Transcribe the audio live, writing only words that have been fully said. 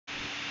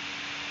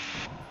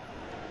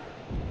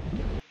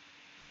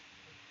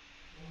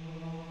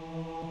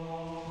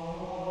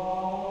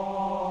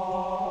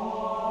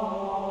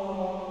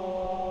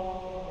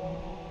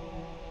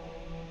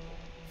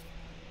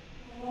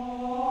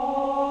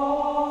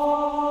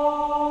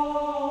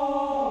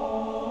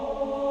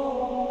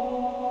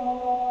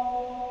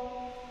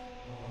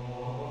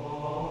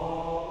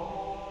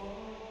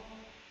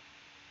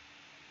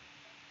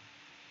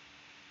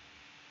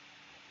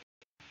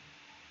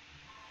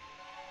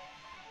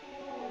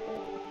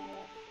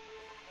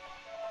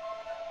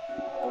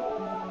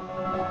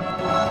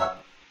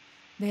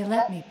They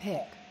let me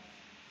pick.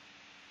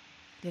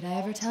 Did I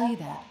ever tell you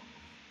that?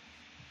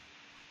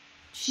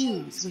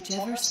 Choose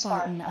whichever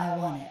Spartan I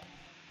wanted.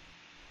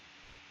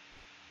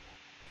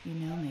 You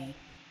know me.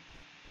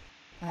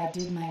 I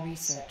did my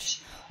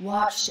research,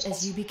 watched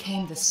as you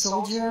became the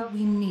soldier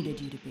we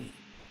needed you to be.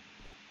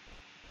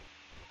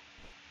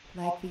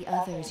 Like the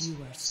others, you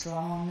were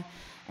strong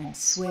and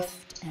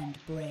swift and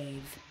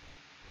brave.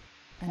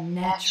 A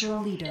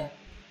natural leader.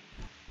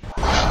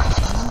 You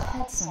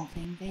had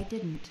something they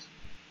didn't.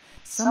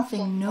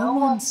 Something no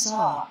one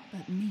saw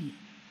but me.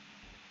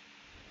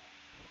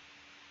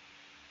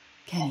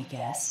 Can you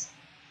guess?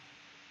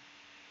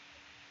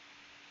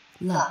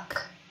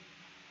 Luck.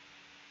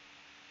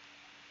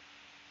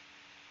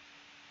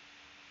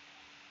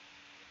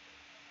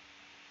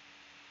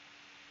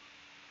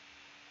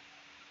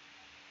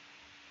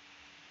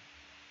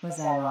 Was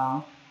I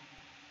wrong?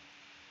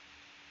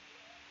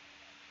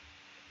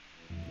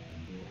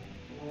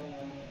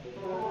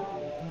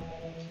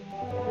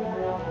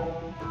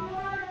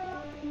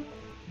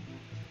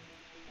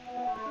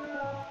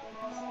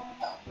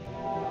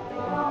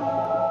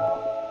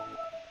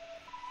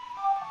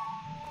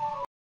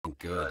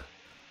 Good.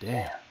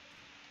 Damn.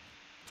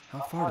 How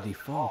far did he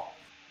fall?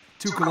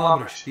 2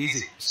 kilometers.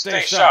 Easy.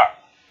 Stay sharp.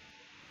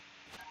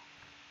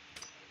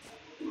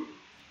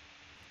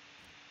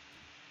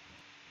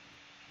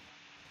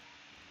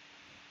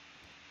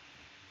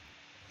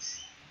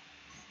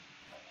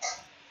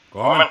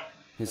 Gorman.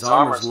 His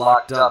armor's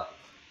locked up.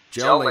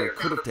 Gel layer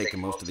could have taken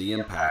most of the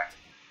impact.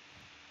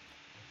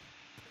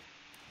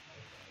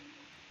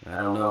 I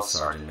don't know,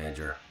 Sergeant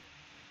Major.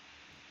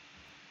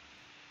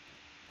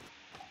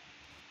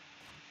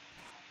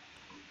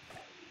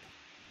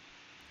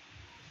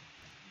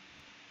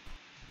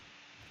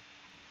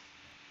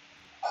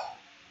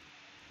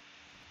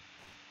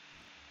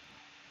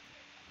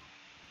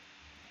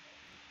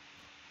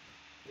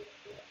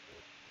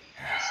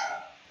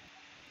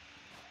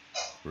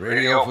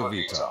 Radio for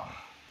VTOL.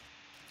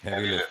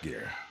 Heavy lift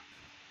gear.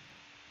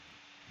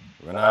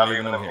 We're not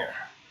leaving them here.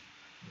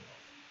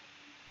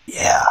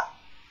 Yeah,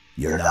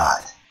 you're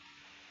not.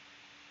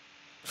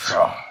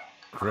 Oh,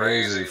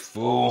 crazy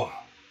fool.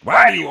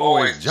 Why do you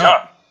always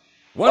jump?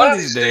 One of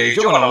these days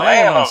you're gonna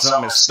land on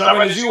something as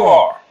stubborn as you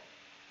are.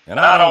 And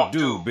I don't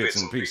do bits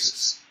and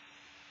pieces.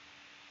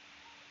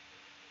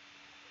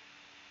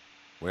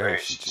 Where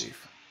is she,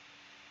 Chief?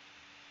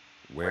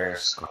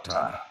 Where's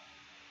Cortana?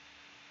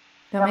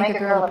 Don't make a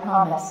girl a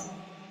promise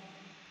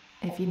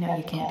if you know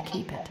you can't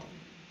keep it.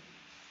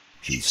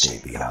 She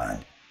stayed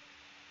behind.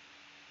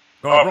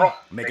 Corporal,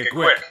 make it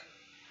quick.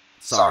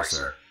 Sorry,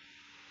 sir.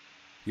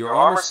 Your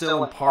armor's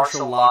still in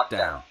partial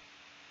lockdown.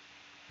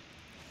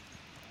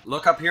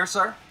 Look up here,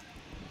 sir.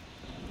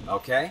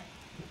 Okay.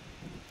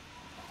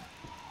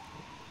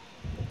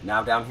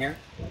 Now down here.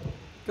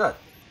 Good.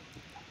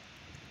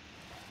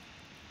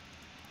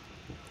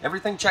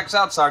 Everything checks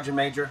out, Sergeant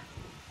Major.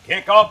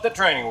 Kick off the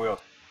training wheel.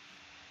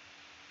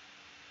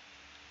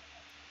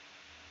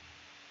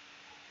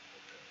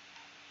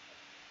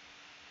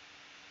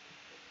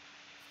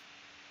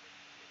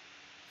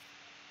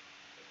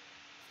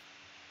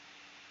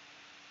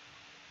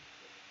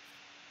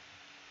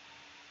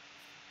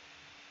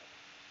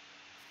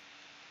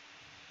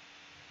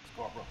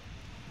 Corporal,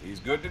 he's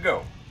good to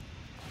go.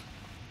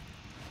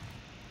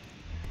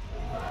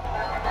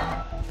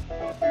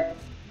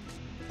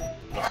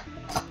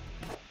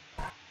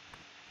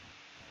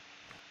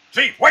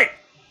 Chief, wait!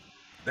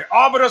 The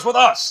arbiter's with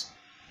us!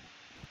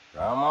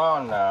 Come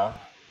on now.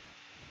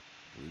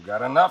 We've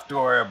got enough to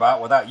worry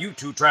about without you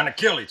two trying to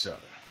kill each other.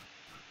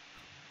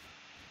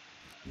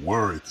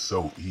 Were it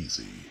so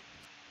easy.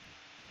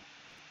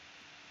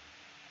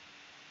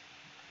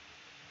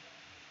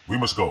 We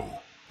must go.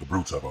 The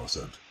brutes have our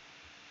scent.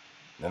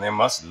 Then they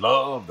must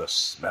love the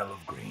smell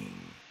of green.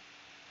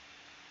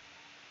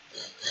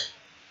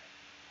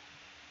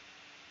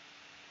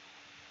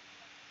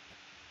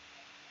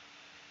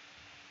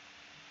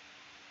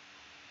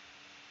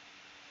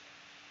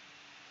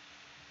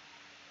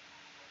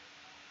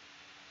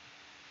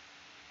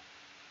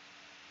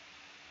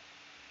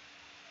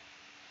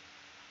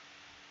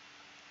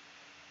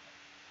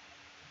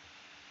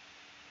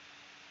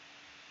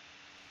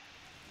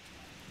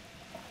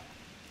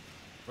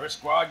 First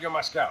squad, you're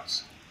my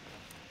scouts.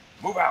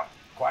 Move out,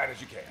 quiet as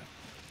you can.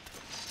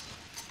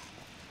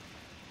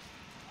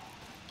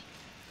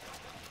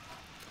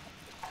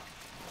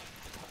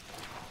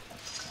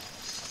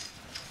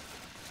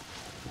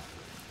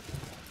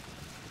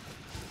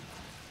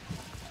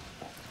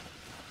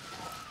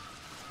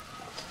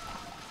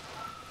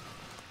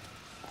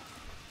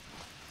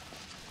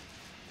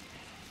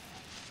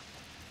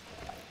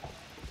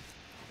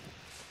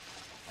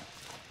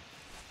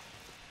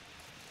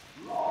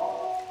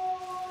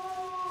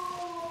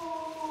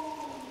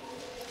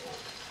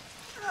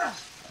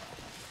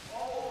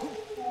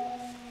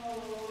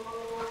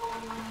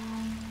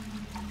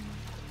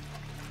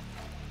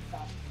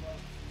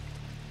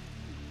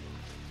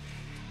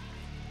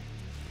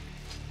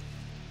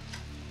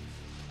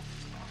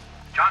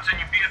 Johnson,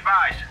 you be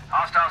advised.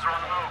 Hostiles are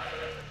on the move.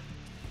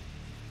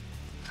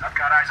 I've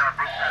got eyes on a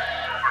brute.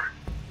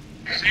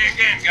 Over. Say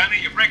again,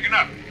 Gunny, you're breaking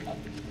up.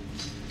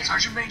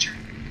 Sergeant Major,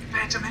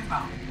 Phantom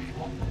inbound.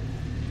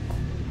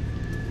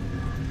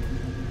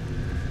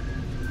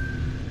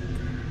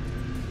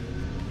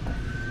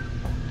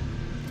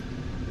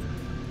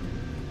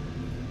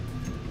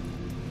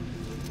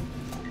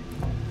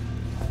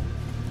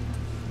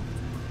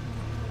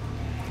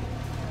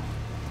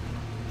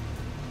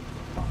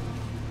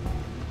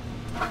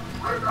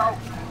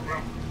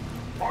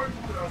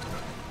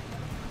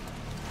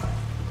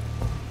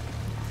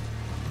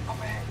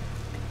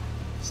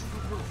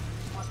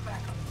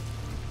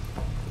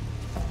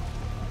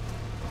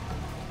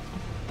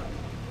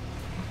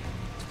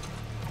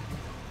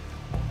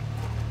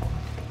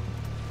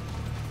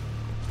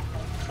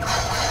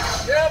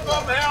 Give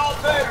them hell,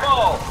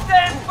 people!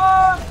 Stand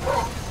firm!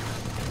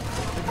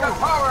 You've got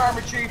power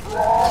armor, Chief.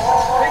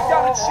 Take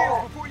down its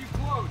shield before you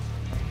close.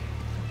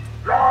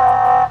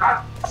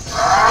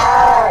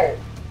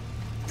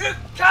 You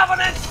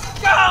Covenant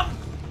scum!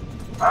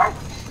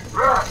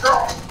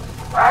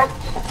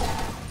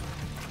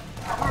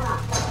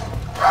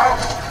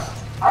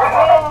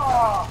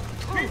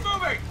 Keep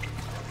moving!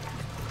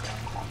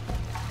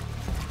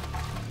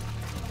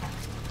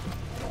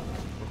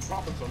 We're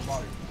dropping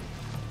somebody.